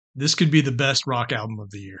this could be the best rock album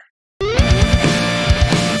of the year.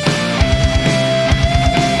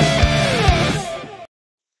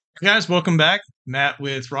 Hey guys, welcome back. Matt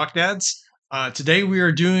with Rock Dads. Today we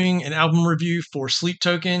are doing an album review for Sleep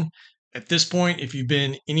Token. At this point, if you've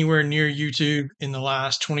been anywhere near YouTube in the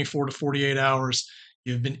last 24 to 48 hours,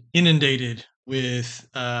 you've been inundated with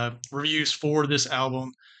reviews for this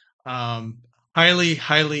album. Highly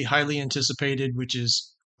anticipated, which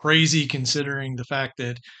is crazy considering the fact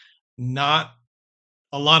that not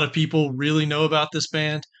a lot of people really know about this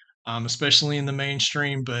band, especially in the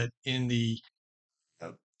mainstream, but uh,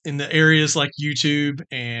 in the areas like YouTube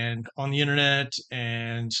and on the internet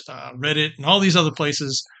and Reddit and all these other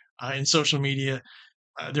places in social media,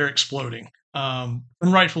 they're exploding. And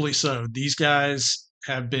rightfully so. These guys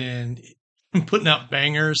have been putting out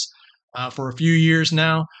bangers for a few years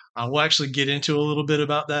now. We'll actually get into a little bit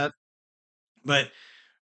about that. But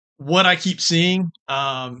what I keep seeing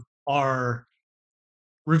are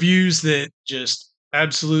reviews that just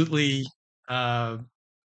absolutely uh,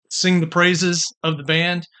 sing the praises of the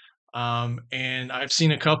band. And I've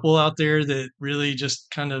seen a couple out there that really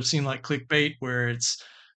just kind of seem like clickbait, where it's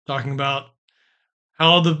talking about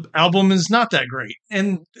how the album is not that great.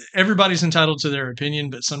 And everybody's entitled to their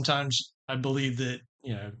opinion, but sometimes I believe that,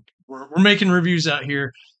 we're making reviews out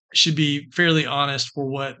here. Should be fairly honest for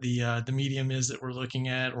what the medium is that we're looking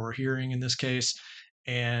at or hearing in this case,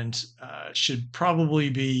 and should probably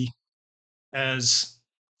be as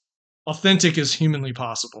authentic as humanly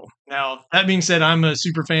possible. Now, that being said, I'm a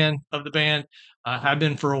super fan of the band. I have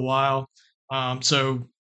been for a while. So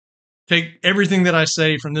take everything that I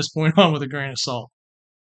say from this point on with a grain of salt.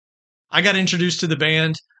 I got introduced to the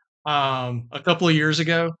band a couple of years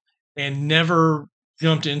ago and never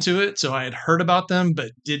jumped into it. So I had heard about them, but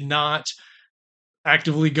did not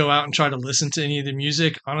actively go out and try to listen to any of the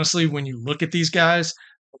music. Honestly, when you look at these guys,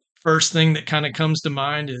 first thing that kind of comes to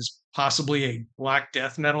mind is possibly a black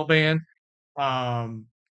death metal band. Um,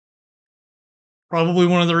 Probably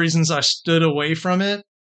one of the reasons I stood away from it,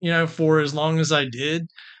 for as long as I did.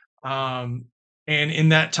 Um, and in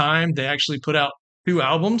that time, they actually put out two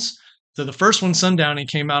albums. So the first one, Sundowning,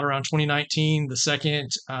 came out around 2019. The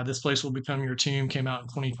second, This Place Will Become Your Tomb, came out in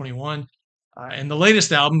 2021. And the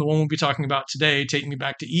latest album, the one we'll be talking about today, Take Me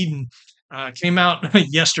Back to Eden, came out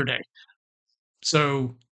yesterday.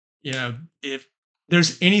 So, if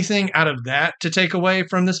there's anything out of that to take away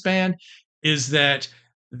from this band, is that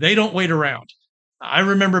they don't wait around. I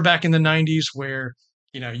remember back in the 90s where,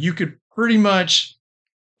 you could pretty much,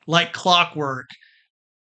 like clockwork,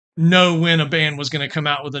 know when a band was going to come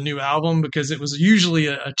out with a new album, because it was usually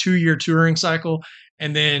a 2-year touring cycle.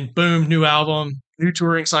 And then, boom, new album, new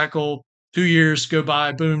touring cycle, 2 years go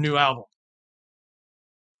by, boom, new album.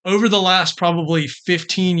 Over the last probably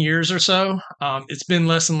 15 years or so, it's been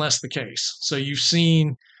less and less the case. So you've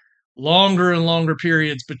seen longer and longer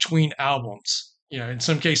periods between albums, in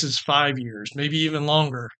some cases 5 years, maybe even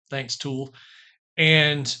longer, thanks Tool.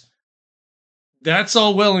 And that's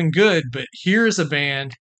all well and good, but here is a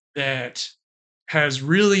band that has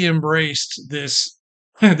really embraced this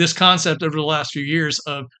this concept over the last few years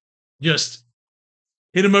of just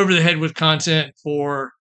hit them over the head with content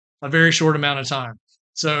for a very short amount of time.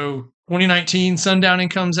 So 2019,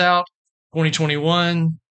 Sundowning comes out.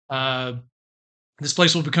 2021, This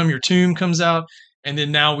Place Will Become Your Tomb comes out. And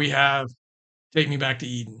then now we have Take Me Back to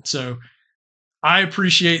Eden. So I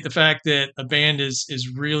appreciate the fact that a band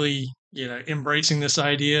is really, embracing this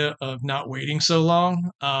idea of not waiting so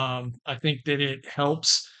long. I think that it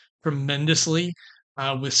helps tremendously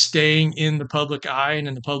with staying in the public eye and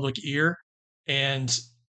in the public ear. And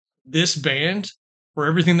this band, for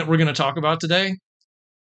everything that we're going to talk about today,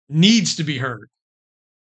 needs to be heard,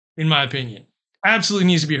 in my opinion. Absolutely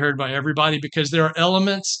needs to be heard by everybody, because there are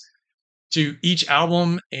elements to each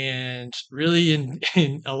album and really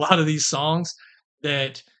in a lot of these songs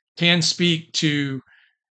that can speak to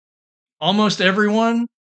almost everyone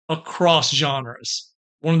across genres.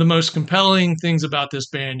 One of the most compelling things about this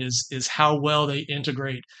band is how well they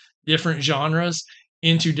integrate different genres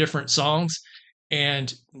into different songs,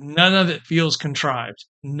 and none of it feels contrived.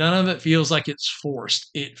 None of it feels like it's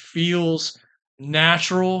forced. It feels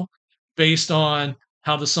natural based on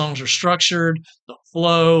how the songs are structured, the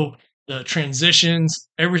flow, the transitions.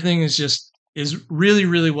 Everything is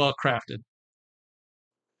really well crafted.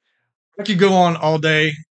 I could go on all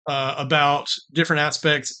day about different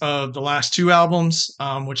aspects of the last two albums,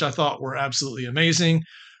 which I thought were absolutely amazing.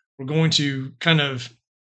 We're going to kind of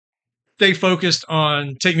stay focused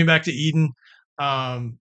on Take Me Back to Eden,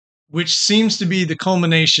 um, which seems to be the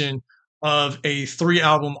culmination of a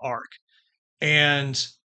 3-album arc. And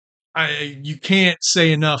you can't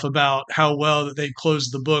say enough about how well that they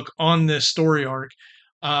closed the book on this story arc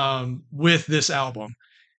with this album.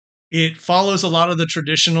 It follows a lot of the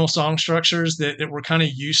traditional song structures that we're kind of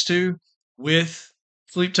used to with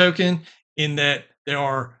Sleep Token, in that there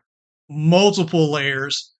are multiple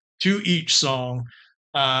layers to each song,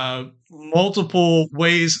 multiple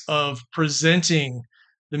ways of presenting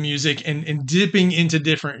the music and dipping into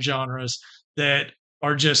different genres that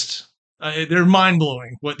are just they're mind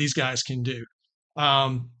blowing what these guys can do.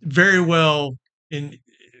 Very well in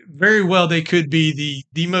very well they could be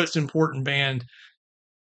the most important band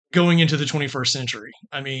going into the 21st century.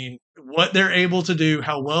 I mean, what they're able to do,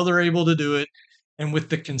 how well they're able to do it, and with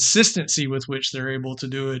the consistency with which they're able to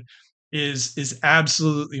do it is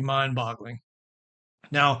absolutely mind-boggling.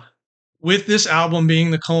 Now, with this album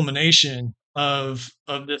being the culmination of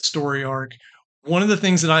this story arc, one of the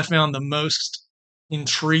things that I found the most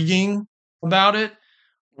intriguing about it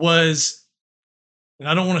was, and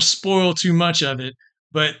I don't want to spoil too much of it,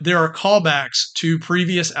 but there are callbacks to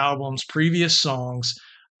previous albums, previous songs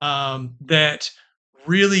that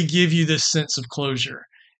really give you this sense of closure.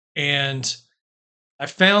 And I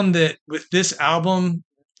found that with this album,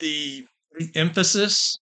 the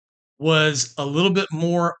emphasis was a little bit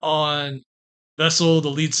more on Vessel, the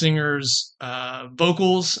lead singer's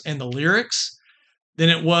vocals and the lyrics, than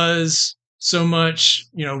it was so much,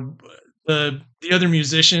 the other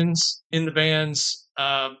musicians in the band's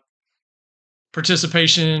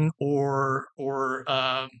participation or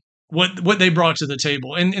what they brought to the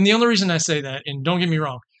table. And the only reason I say that, and don't get me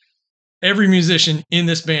wrong, every musician in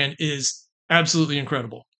this band is absolutely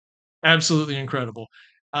incredible, absolutely incredible.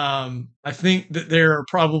 I think that there are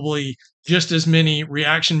probably just as many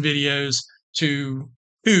reaction videos to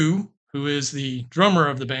who is the drummer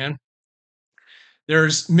of the band.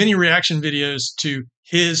 There's many reaction videos to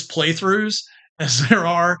his playthroughs as there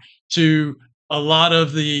are to a lot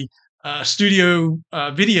of the studio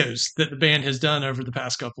videos that the band has done over the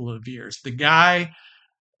past couple of years. The guy,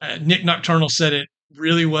 Nick Nocturnal, said it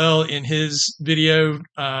really well in his video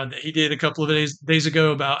that he did a couple of days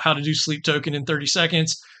ago about how to do Sleep Token in 30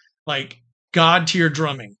 seconds. Like, god tier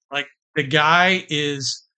drumming. Like, the guy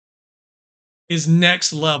is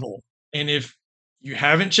next level. And if you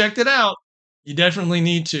haven't checked it out, you definitely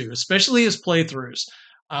need to, especially his playthroughs.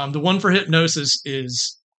 The one for Hypnosis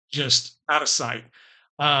is just out of sight.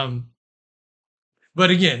 Um,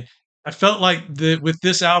 but again, I felt like with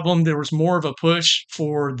this album, there was more of a push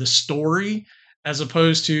for the story as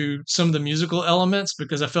opposed to some of the musical elements,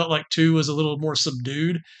 because I felt like two was a little more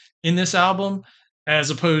subdued in this album as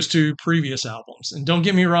opposed to previous albums. And don't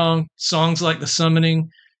get me wrong, songs like The Summoning,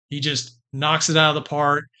 he just knocks it out of the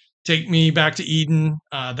park. Take Me Back to Eden,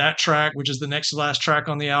 that track, which is the next to last track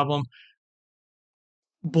on the album,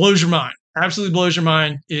 blows your mind. Absolutely blows your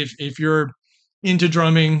mind if you're into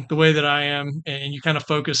drumming the way that I am, and you kind of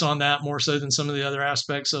focus on that more so than some of the other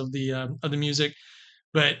aspects of the music.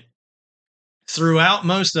 But throughout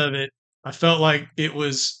most of it, I felt like it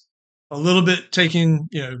was a little bit taken,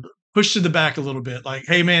 pushed to the back a little bit. Like,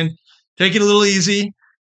 hey man, take it a little easy.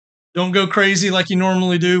 Don't go crazy like you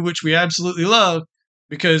normally do, which we absolutely love,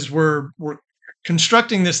 because we're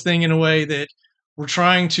constructing this thing in a way that we're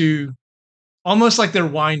trying to, almost like they're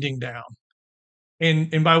winding down.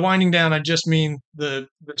 And by winding down, I just mean the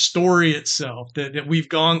story itself that we've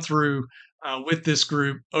gone through with this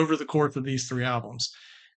group over the course of these three albums.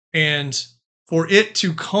 And for it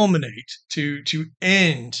to culminate, to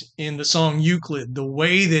end in the song Euclid the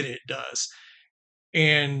way that it does,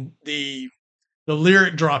 and the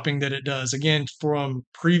lyric dropping that it does, again from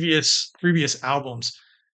previous albums,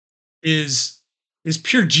 is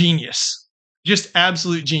pure genius, just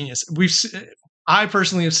absolute genius. I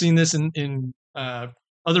personally have seen this in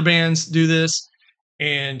other bands do this,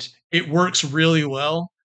 and it works really well.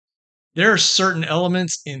 There are certain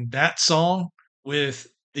elements in that song with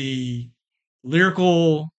the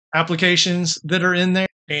lyrical applications that are in there,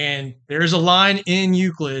 and there's a line in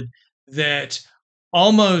Euclid that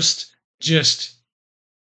almost just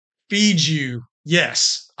feeds you,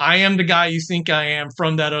 yes, I am the guy you think I am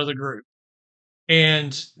from that other group.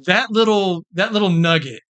 And that little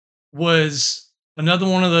nugget was another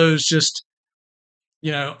one of those, just,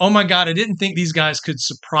 oh my god, I didn't think these guys could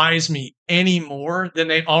surprise me any more than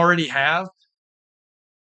they already have,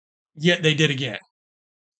 yet they did again.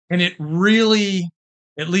 And it really,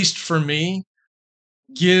 at least for me,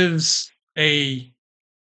 gives a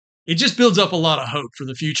it just builds up a lot of hope for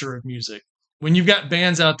the future of music. When you've got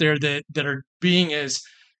bands out there that are being as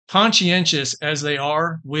conscientious as they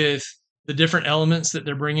are with the different elements that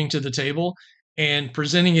they're bringing to the table and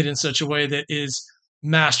presenting it in such a way that is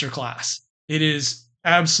masterclass. It is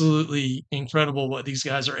absolutely incredible what these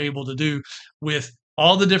guys are able to do with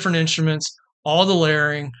all the different instruments, all the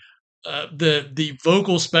layering, the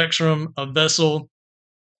vocal spectrum of Vessel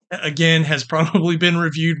again has probably been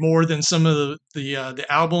reviewed more than some of the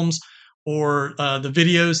albums or the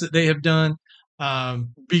videos that they have done,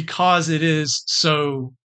 because it is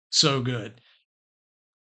so good.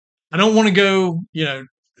 I don't want to go,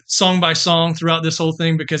 song by song throughout this whole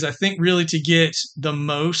thing because I think really to get the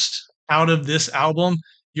most out of this album,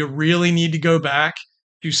 you really need to go back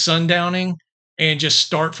to Sundowning and just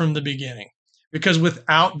start from the beginning. Because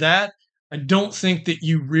without that, I don't think that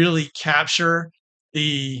you really capture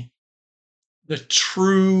the the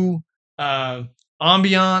true uh,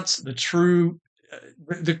 ambiance, the true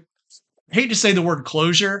the I hate to say the word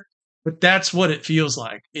closure, but that's what it feels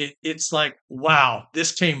like. It's like, wow,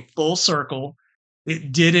 this came full circle.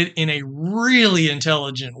 It did it in a really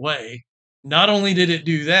intelligent way. Not only did it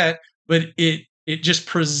do that, but it just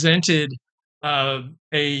presented uh,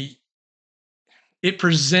 a it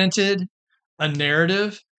presented a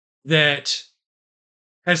narrative that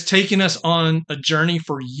has taken us on a journey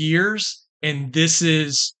for years, and this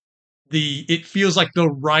is the it feels like the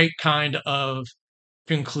right kind of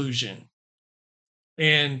conclusion.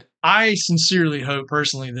 And I sincerely hope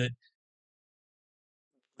personally that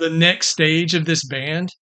the next stage of this band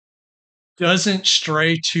doesn't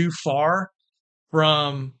stray too far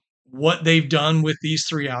from what they've done with these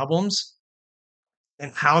 3 albums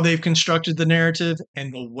and how they've constructed the narrative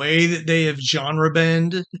and the way that they have genre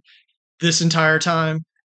bend this entire time.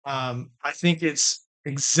 I think it's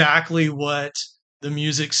exactly what the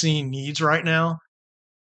music scene needs right now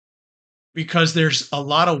because there's a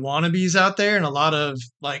lot of wannabes out there and a lot of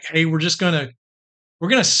like, hey, we're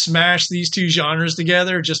gonna smash these two genres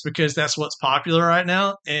together just because that's what's popular right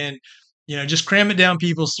now, and just cram it down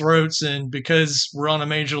people's throats. And because we're on a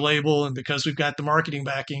major label and because we've got the marketing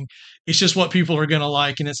backing, it's just what people are gonna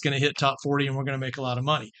like, and it's gonna hit top 40, and we're gonna make a lot of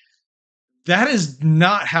money. That is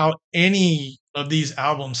not how any of these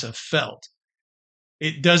albums have felt.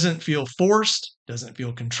 It doesn't feel forced, doesn't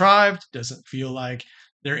feel contrived, doesn't feel like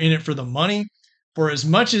they're in it for the money. For as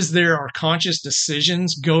much as there are conscious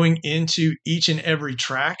decisions going into each and every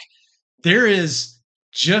track, there is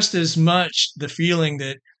just as much the feeling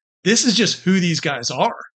that this is just who these guys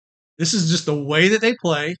are. This is just the way that they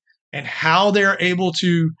play and how they're able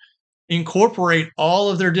to incorporate all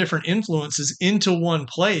of their different influences into one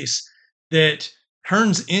place that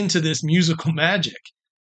turns into this musical magic.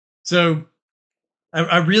 So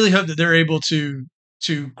I really hope that they're able to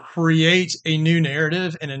create a new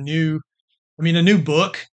narrative and a new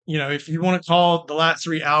book. If you want to call the last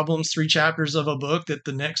 3 albums 3 chapters of a book, that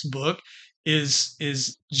the next book is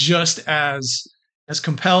just as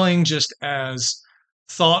compelling, just as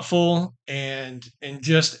thoughtful, and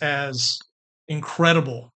just as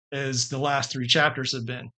incredible as the last 3 chapters have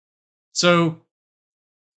been. So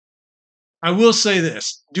I will say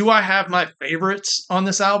this: do I have my favorites on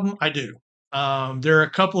this album? I do. There are a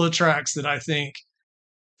couple of tracks that I think,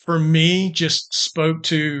 for me, just spoke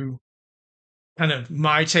to kind of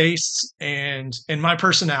my tastes and my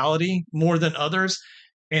personality more than others.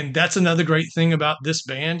 And that's another great thing about this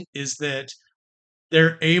band is that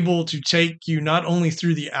they're able to take you not only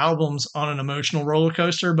through the albums on an emotional roller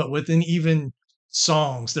coaster, but within even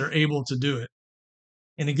songs, they're able to do it.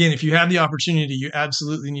 And again, if you have the opportunity, you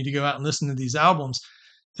absolutely need to go out and listen to these albums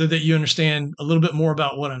so that you understand a little bit more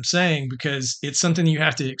about what I'm saying, because it's something you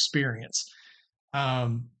have to experience.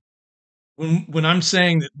 Um, when I'm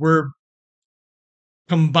saying that we're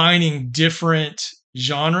combining different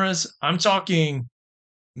genres, I'm talking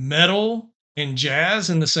metal and jazz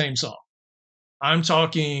in the same song. I'm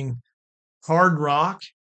talking hard rock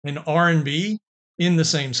and R&B in the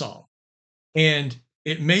same song. And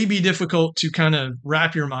it may be difficult to kind of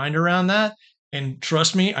wrap your mind around that. And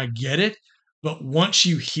trust me, I get it. But once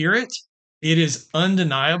you hear it, it is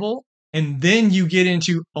undeniable. And then you get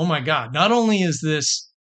into, oh my God, not only is this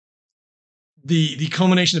the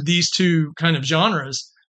culmination of these two kind of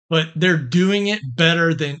genres, but they're doing it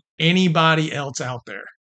better than anybody else out there.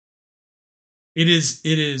 It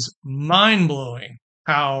is mind blowing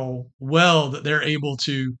how well that they're able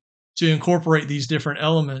to incorporate these different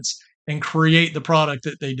elements and create the product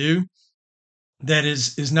that they do. That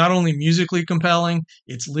is not only musically compelling,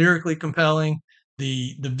 it's lyrically compelling.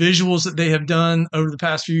 The visuals that they have done over the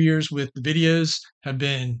past few years with the videos have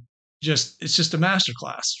been it's just a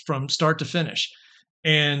masterclass from start to finish.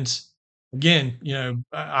 And again,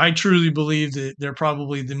 I truly believe that they're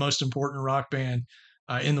probably the most important rock band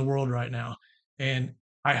in the world right now. And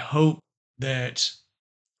I hope that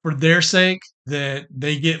for their sake that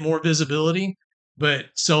they get more visibility. But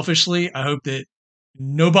selfishly, I hope that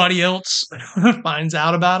nobody else finds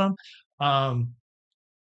out about them. Um,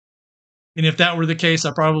 and if that were the case,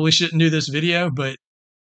 I probably shouldn't do this video, but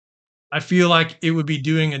I feel like it would be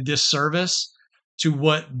doing a disservice to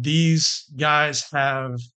what these guys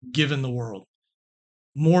have given the world.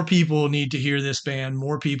 More people need to hear this band.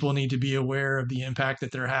 More people need to be aware of the impact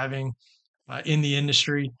that they're having in the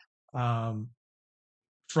industry, um,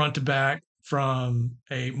 front to back, from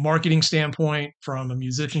a marketing standpoint, from a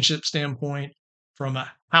musicianship standpoint, from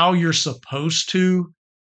how you're supposed to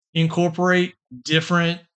incorporate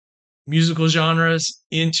different musical genres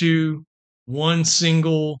into one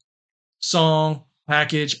single song,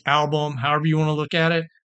 package, album, however you want to look at it.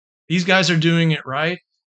 These guys are doing it right,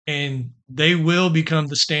 and they will become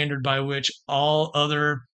the standard by which all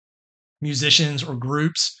other musicians or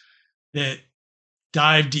groups that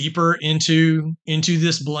dive deeper into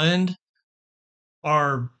this blend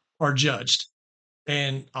are are judged.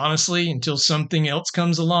 And honestly, until something else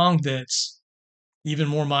comes along that's even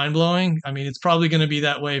more mind blowing, I mean, it's probably going to be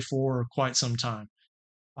that way for quite some time.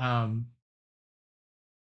 Um,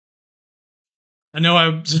 I know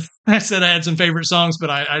I said I had some favorite songs, but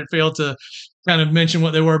I failed to kind of mention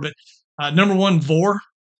what they were. But number one, Vor.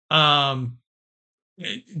 Um,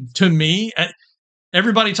 to me,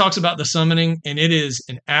 everybody talks about the summoning, and it is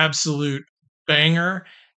an absolute banger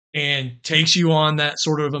and takes you on that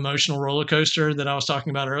sort of emotional roller coaster that I was talking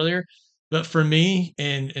about earlier. But for me,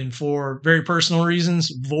 and for very personal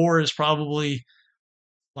reasons, Vor is probably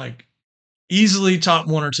like easily top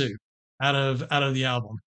one or two out of the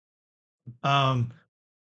album. Um,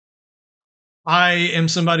 I am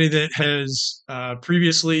somebody that has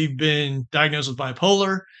previously been diagnosed with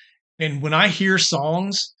bipolar. And when I hear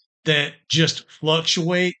songs that just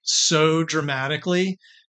fluctuate so dramatically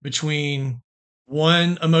between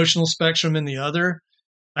one emotional spectrum and the other,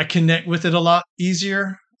 I connect with it a lot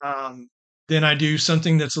easier than I do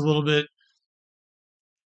something that's a little bit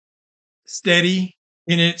steady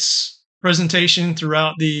in its presentation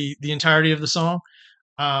throughout the entirety of the song.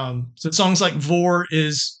 So songs like Vor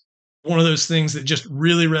is one of those things that just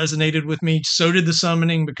really resonated with me. So did the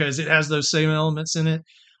Summoning because it has those same elements in it.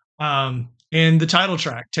 And the title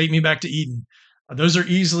track, Take Me Back to Eden. Those are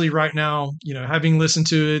easily right now, having listened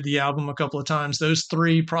to the album a couple of times, those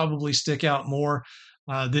three probably stick out more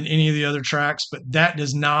than any of the other tracks, but that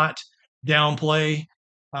does not downplay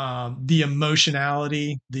the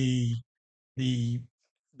emotionality, the the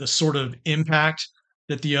sort of impact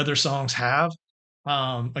that the other songs have.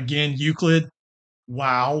 Again, Euclid,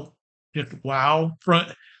 wow, just wow.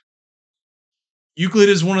 Euclid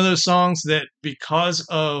is one of those songs that because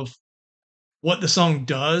of what the song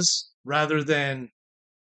does rather than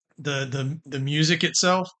the music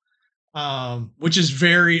itself, which is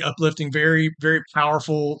very uplifting, very very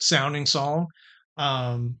powerful sounding song.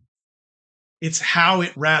 Um, it's how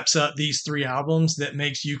it wraps up these three albums that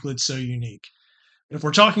makes Euclid so unique. If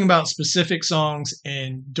we're talking about specific songs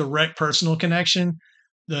and direct personal connection,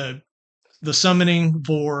 the the Summoning,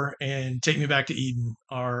 Vor, and Take Me Back to Eden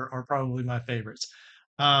are probably my favorites.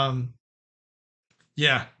 Um,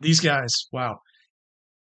 yeah, these guys, wow.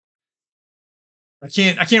 I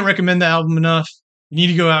can't recommend the album enough. You need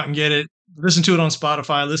to go out and get it. Listen to it on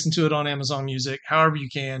Spotify. Listen to it on Amazon Music. However you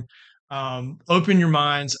can. Open your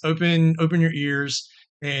minds. Open your ears,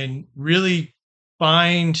 and really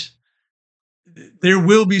find. There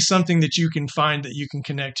will be something that you can find that you can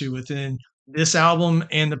connect to within this album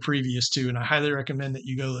and the previous two, and I highly recommend that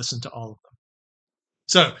you go listen to all of them.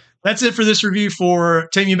 So that's it for this review for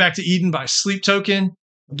Take Me Back to Eden by Sleep Token.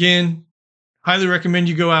 Again, highly recommend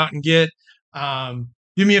you go out and get.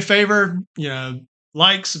 Do me a favor,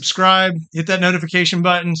 like, subscribe, hit that notification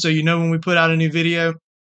button so you know when we put out a new video.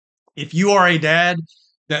 If you are a dad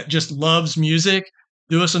that just loves music,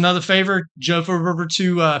 do us another favor, jump over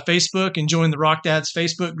to Facebook and join the Rock Dads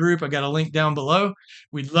Facebook group. I got a link down below.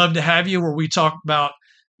 We'd love to have you where we talk about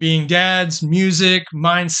being dads, music,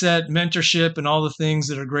 mindset, mentorship, and all the things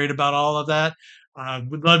that are great about all of that.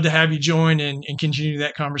 We'd love to have you join and continue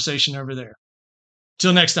that conversation over there.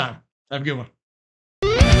 Till next time, have a good one.